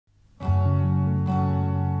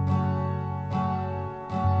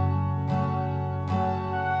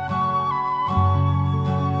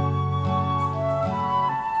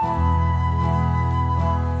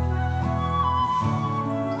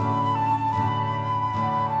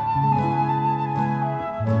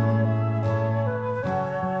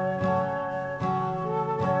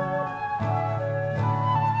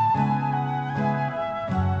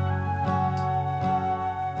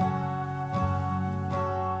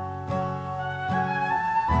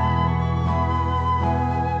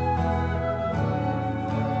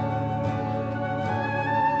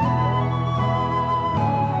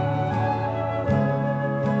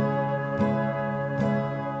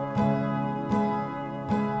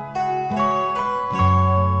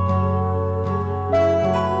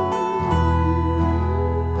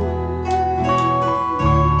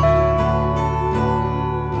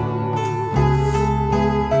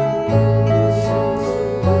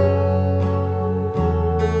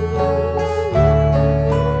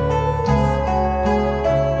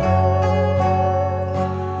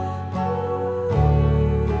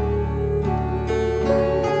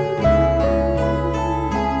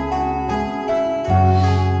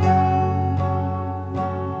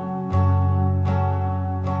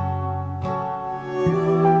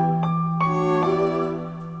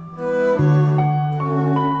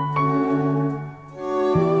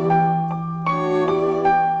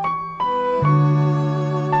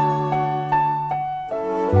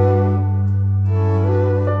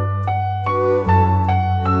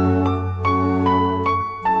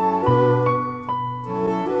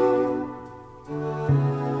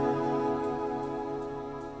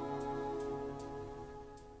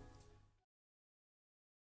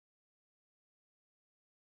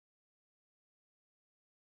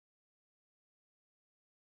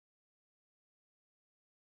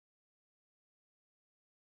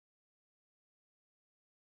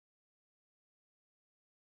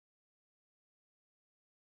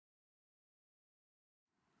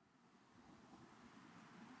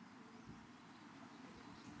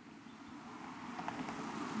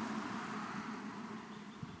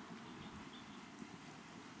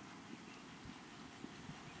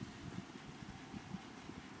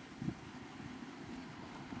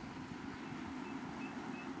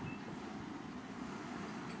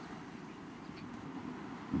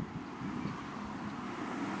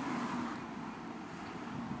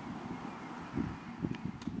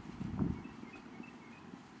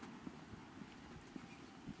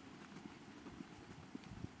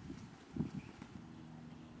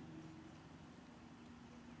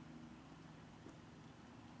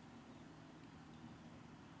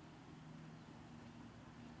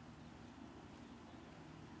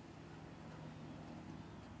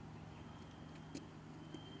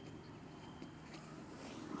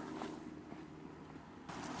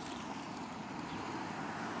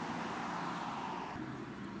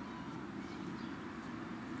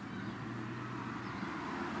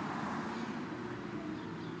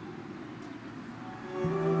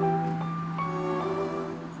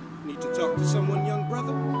Talk to someone, young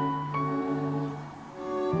brother?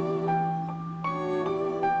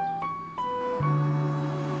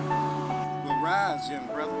 Well, rise, young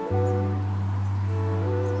brother.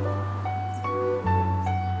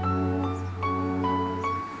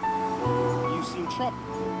 You seem troubled.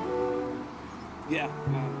 Yeah.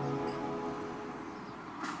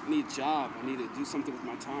 I need a job. I need to do something with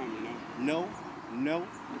my time, you know?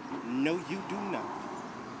 No, you do not.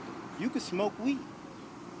 You could smoke weed.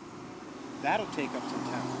 That'll take up some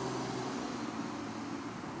time.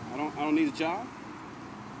 I don't need a job?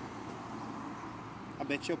 I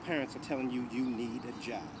bet your parents are telling you you need a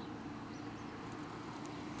job.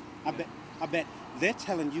 I bet they're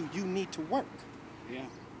telling you you need to work. Yeah.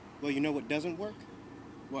 Well, you know what doesn't work?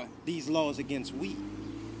 What? These laws against weed.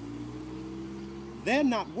 They're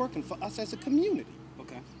not working for us as a community.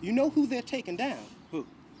 Okay. You know who they're taking down? Who?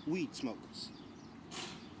 Weed smokers.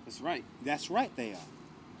 That's right. That's right, they are.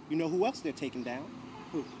 You know who else they're taking down?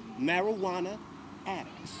 Who? Marijuana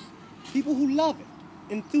addicts. People who love it.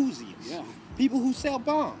 Enthusiasts. Yeah. People who sell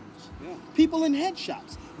bombs. Yeah. People in head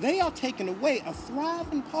shops. They are taking away a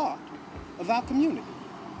thriving part of our community.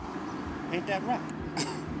 Ain't that right?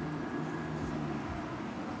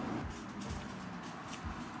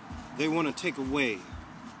 They want to take away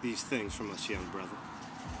these things from us, young brother.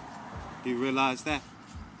 Do you realize that?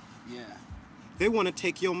 Yeah. They want to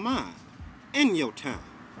take your mind and your time.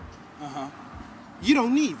 Uh-huh. You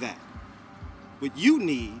don't need that. What you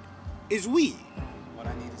need is weed. What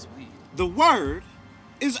I need is weed. The word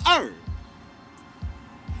is herb.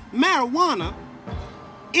 Marijuana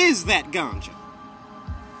is that ganja.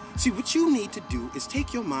 See, what you need to do is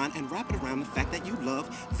take your mind and wrap it around the fact that you love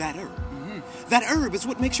that herb. Mm-hmm. That herb is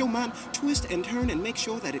what makes your mind twist and turn and make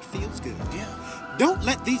sure that it feels good. Yeah. Don't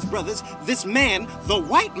let these brothers, this man, the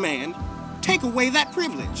white man, take away that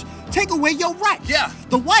privilege. Take away your right. Yeah.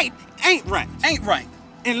 The white ain't right. Ain't right.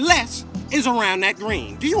 Unless it's around that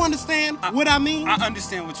green. Do you understand what I mean? I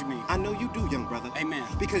understand what you mean. I know you do, young brother. Amen.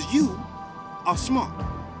 Because you are smart.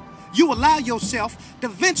 You allow yourself to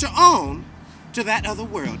venture on to that other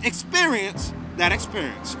world. Experience that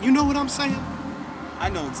experience. You know what I'm saying? I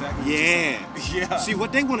know exactly Yeah. what you're saying. Yeah. See,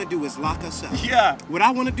 what they want to do is lock us up. Yeah. What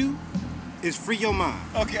I want to do is free your mind.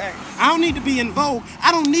 Okay. I don't need to be in vogue.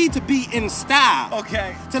 I don't need to be in style.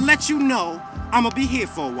 Okay. To let you know I'm going to be here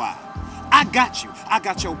for a while. I got you. I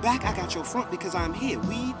got your back. I got your front because I'm here.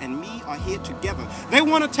 Weed and me are here together. They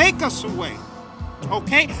want to take us away.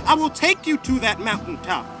 Okay? I will take you to that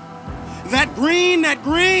mountaintop. That green,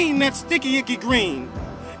 that sticky icky green.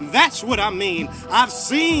 That's what I mean. I've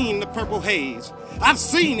seen the purple haze. I've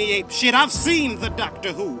seen the ape shit. I've seen the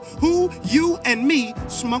Doctor Who. You and me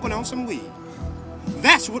smoking on some weed.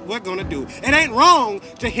 That's what we're gonna do. It ain't wrong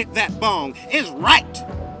to hit that bong. It's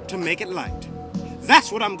right to make it light.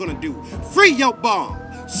 That's what I'm gonna do. Free your bong.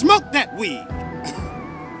 Smoke that weed.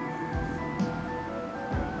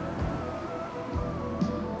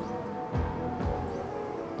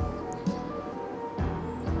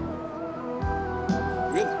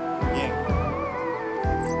 Really? Yeah.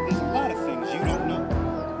 There's a lot of things you don't know.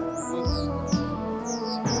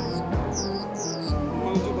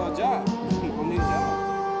 What do you do about a job? I don't need a job.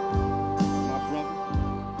 My brother,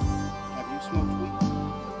 have you smoked weed?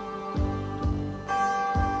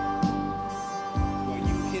 Well,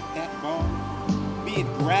 you hit that ball, be it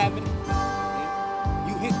gravity,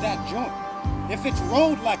 you hit that joint. If it's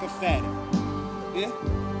rolled like a fatty, Yeah?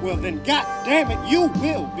 well then, God damn it, you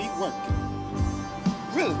will be working.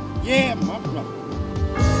 Really? Yeah, my brother.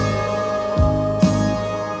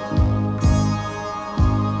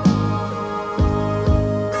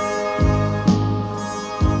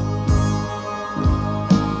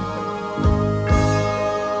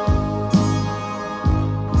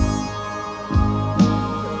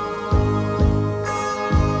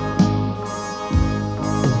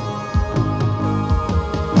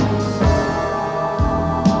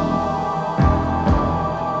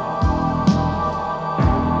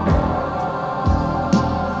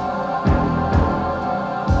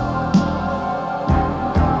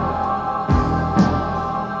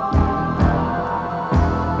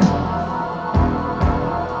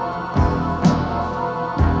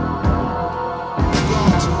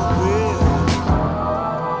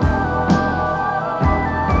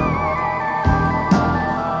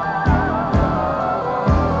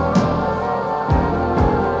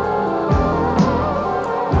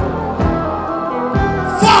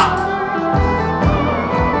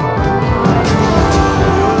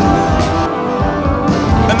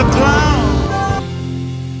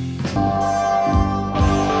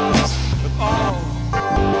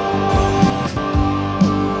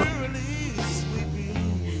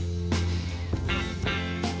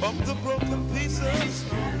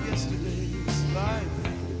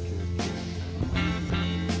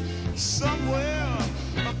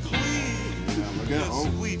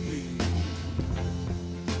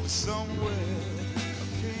 somewhere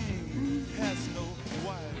a king has no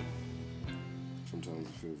wife. Sometimes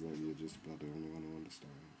it feels like you're just about the only one who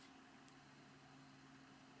understands.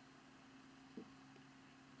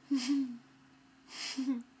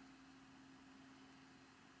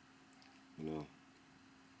 You know,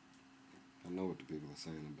 I know what the people are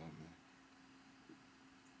saying about me.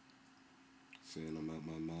 Saying I'm out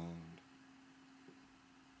my mind.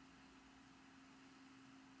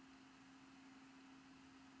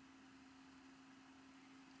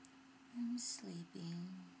 I'm sleeping.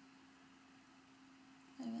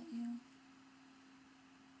 What about you?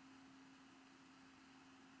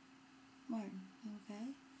 Martin, you okay?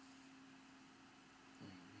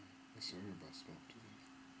 Yes, sir, everybody smoked today.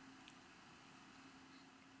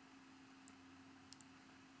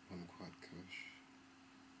 I'm quite kush.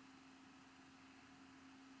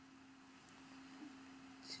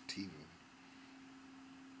 Sativa.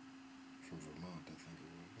 From Vermont, I think it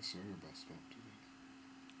was. Yes, sir, everybody smoked today.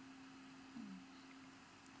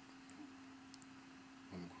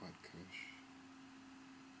 I'm quite kush.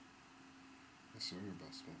 Yes, sir,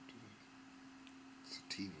 everybody smoked today.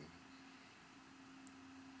 Sativa.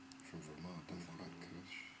 From Vermont, I'm quite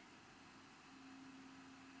kush.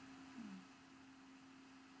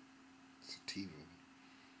 Sativa.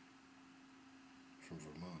 From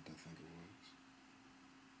Vermont, I think it was.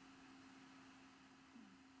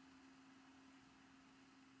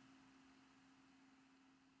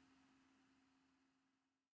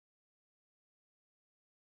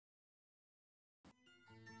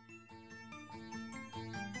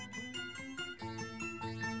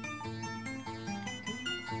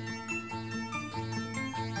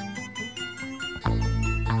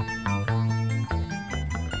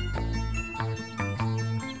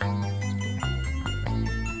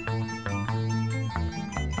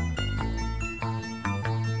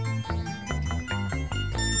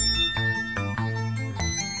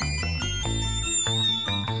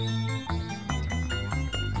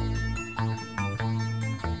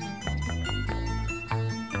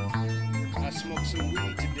 I smoked some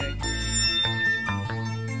weed today.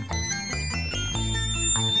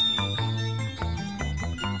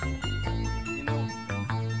 You know,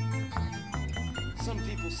 some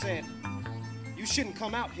people said you shouldn't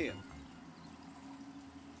come out here.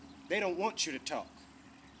 They don't want you to talk.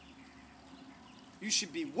 You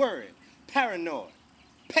should be worried, paranoid,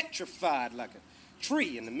 petrified like a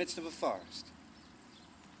tree in the midst of a forest.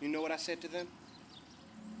 You know what I said to them?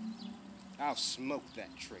 I'll smoke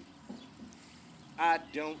that tree. I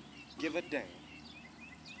don't give a damn.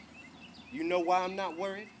 You know why I'm not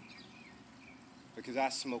worried? Because I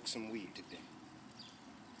smoked some weed today.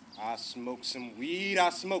 I smoked some weed,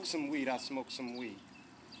 I smoked some weed, I smoked some weed.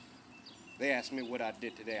 They asked me what I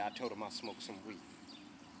did today. I told them I smoked some weed.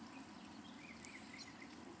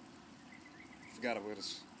 Forgot what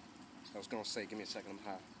I was gonna say. Give me a second, I'm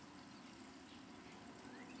high.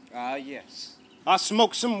 Ah, yes. I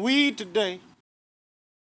smoked some weed today.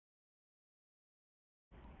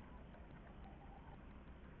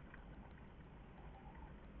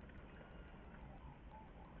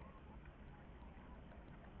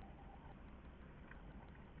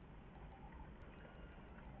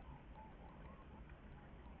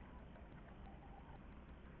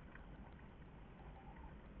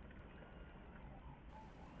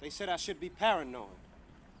 They said I should be paranoid,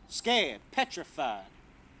 scared, petrified.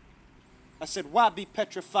 I said, why be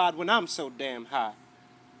petrified when I'm so damn high?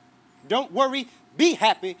 Don't worry, be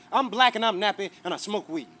happy. I'm black and I'm nappy and I smoke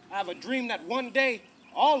weed. I have a dream that one day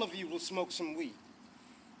all of you will smoke some weed.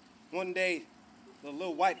 One day the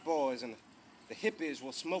little white boys and the hippies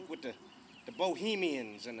will smoke with the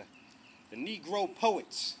bohemians and the Negro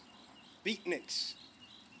poets, beatniks.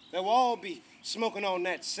 They will all be smoking on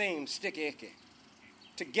that same sticky icky.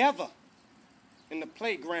 Together in the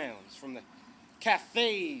playgrounds, from the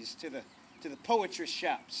cafes to the poetry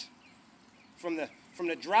shops, from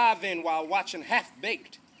the drive-in while watching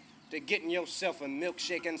Half-Baked to getting yourself a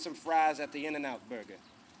milkshake and some fries at the In-N-Out Burger.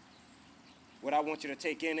 What I want you to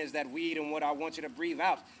take in is that weed, and what I want you to breathe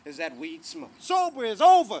out is that weed smoke. Sober is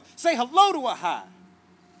over. Say hello to a high.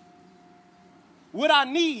 What I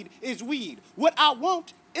need is weed. What I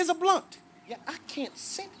want is a blunt. Yeah, I can't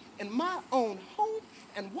sit in my own home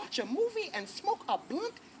and watch a movie and smoke a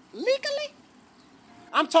blunt legally?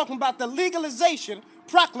 I'm talking about the legalization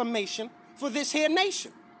proclamation for this here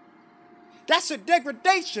nation. That's a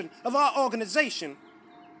degradation of our organization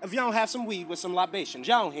if y'all don't have some weed with some libations.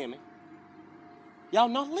 Y'all don't hear me. Y'all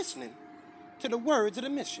not listening to the words of the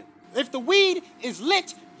mission. If the weed is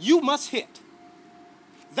lit, you must hit.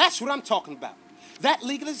 That's what I'm talking about. That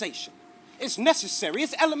legalization. It's necessary.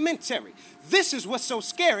 It's elementary. This is what's so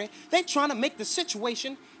scary. They trying to make the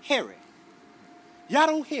situation hairy. Y'all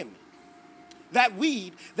don't hear me. That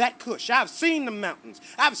weed, that kush. I've seen the mountains.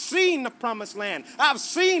 I've seen the promised land. I've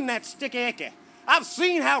seen that sticky icky. I've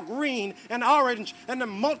seen how green and orange and the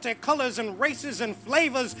multicolors and races and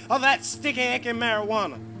flavors of that sticky icky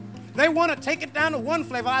marijuana. They want to take it down to one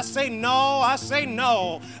flavor. I say no, I say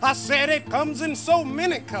no. I said it comes in so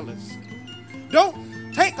many colors.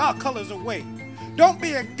 Don't take our colors away. Don't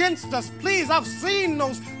be against us, please. I've seen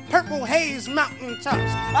those purple haze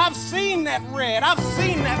mountaintops. I've seen that red. I've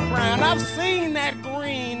seen that brown. I've seen that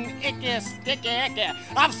green, icky, sticky, icky.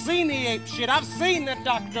 I've seen the ape shit. I've seen the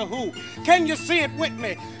Doctor Who. Can you see it with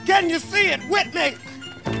me? Can you see it with me?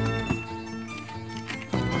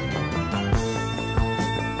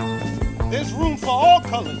 There's room for all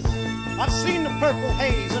colors. I've seen the purple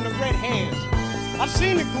haze and the red hairs. I've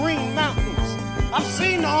seen the green mountains. I've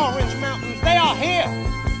seen the orange mountains. They are here.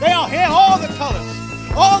 They are here, all the colors.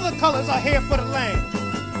 All the colors are here for the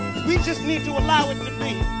land. We just need to allow it to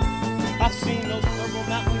be. I've seen those purple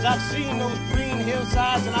mountains. I've seen those green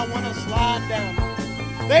hillsides, and I want to slide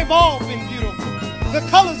down. They've all been beautiful. The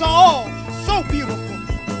colors are all so beautiful.